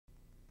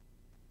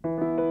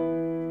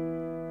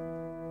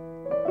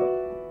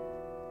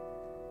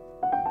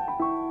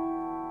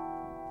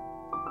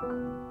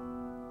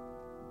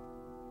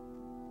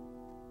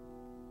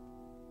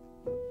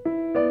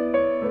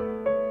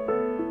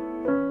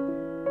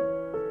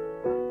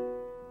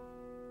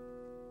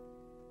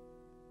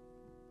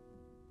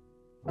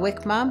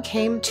WICMA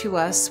came to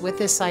us with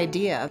this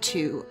idea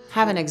to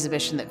have an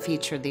exhibition that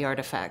featured the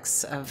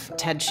artifacts of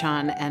Ted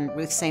Shawn and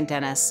Ruth St.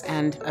 Denis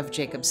and of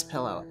Jacob's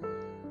Pillow.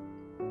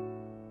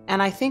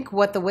 And I think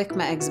what the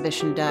WICMA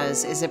exhibition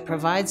does is it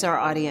provides our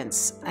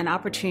audience an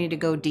opportunity to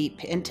go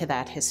deep into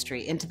that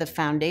history, into the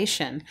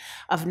foundation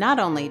of not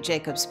only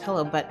Jacob's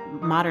Pillow, but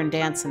modern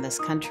dance in this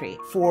country.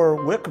 For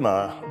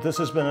WICMA, this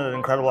has been an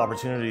incredible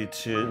opportunity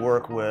to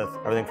work with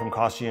everything from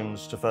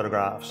costumes to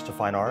photographs to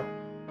fine art.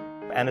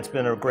 And it's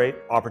been a great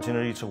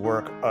opportunity to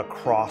work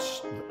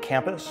across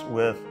campus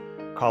with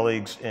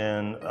colleagues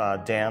in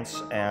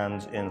dance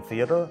and in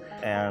theater.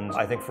 And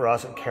I think for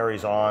us, it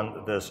carries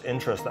on this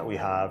interest that we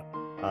have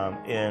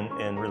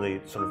in really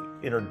sort of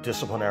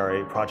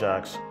interdisciplinary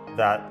projects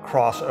that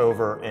cross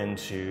over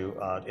into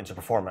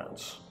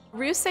performance.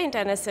 Ruth St.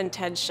 Denis and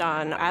Ted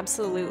Shawn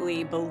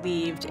absolutely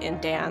believed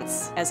in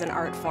dance as an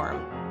art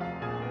form.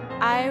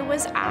 I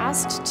was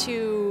asked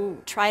to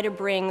try to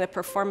bring the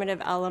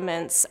performative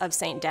elements of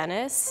St.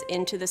 Denis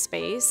into the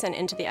space and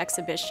into the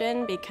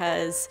exhibition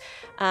because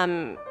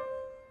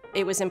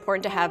it was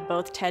important to have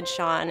both Ted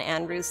Shawn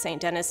and Ruth St.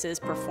 Denis's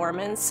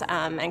performance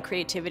and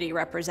creativity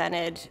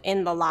represented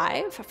in the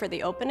live for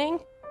the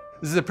opening.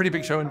 This is a pretty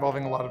big show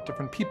involving a lot of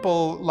different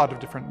people, a lot of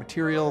different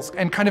materials,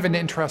 and kind of an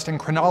interesting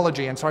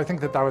chronology. And so I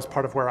think that that was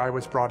part of where I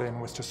was brought in,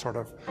 was to sort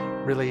of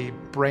really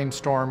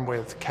brainstorm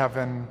with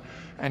Kevin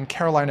and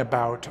Caroline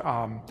about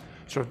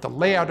sort of the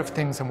layout of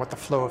things and what the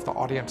flow of the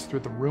audience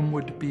through the room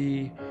would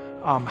be,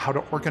 how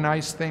to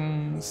organize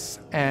things.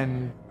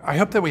 And I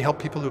hope that we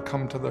help people who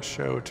come to the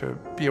show to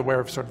be aware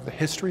of sort of the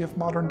history of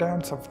modern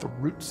dance, of the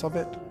roots of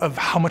it, of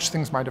how much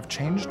things might have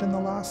changed in the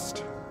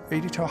last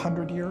 80 to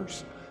 100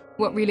 years.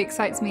 What really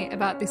excites me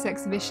about this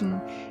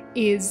exhibition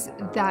is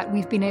that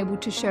we've been able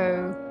to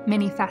show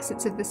many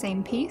facets of the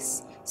same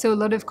piece. So a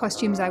lot of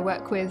costumes I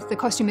work with, the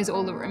costume is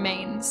all that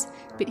remains.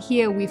 But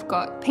here we've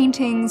got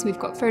paintings, we've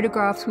got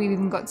photographs, we've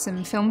even got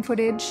some film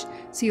footage.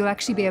 So you'll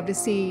actually be able to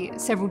see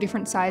several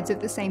different sides of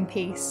the same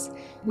piece,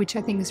 which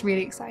I think is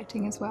really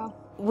exciting as well.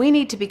 We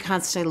need to be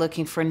constantly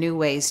looking for new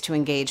ways to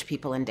engage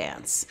people in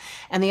dance.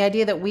 And the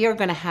idea that we are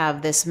going to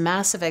have this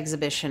massive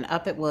exhibition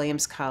up at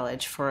Williams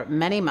College for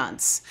many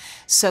months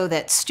so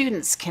that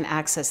students can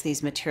access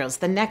these materials,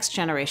 the next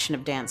generation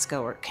of dance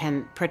goer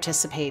can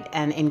participate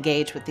and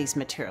engage with these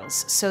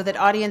materials, so that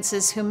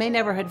audiences who may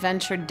never have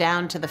ventured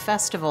down to the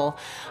festival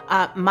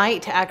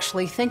might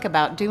actually think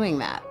about doing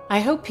that. I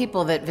hope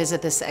people that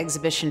visit this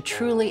exhibition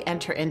truly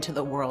enter into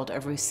the world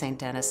of Ruth St.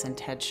 Denis and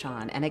Ted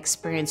Shawn and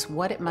experience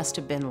what it must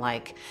have been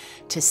like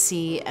to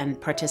see and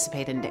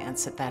participate in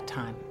dance at that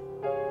time.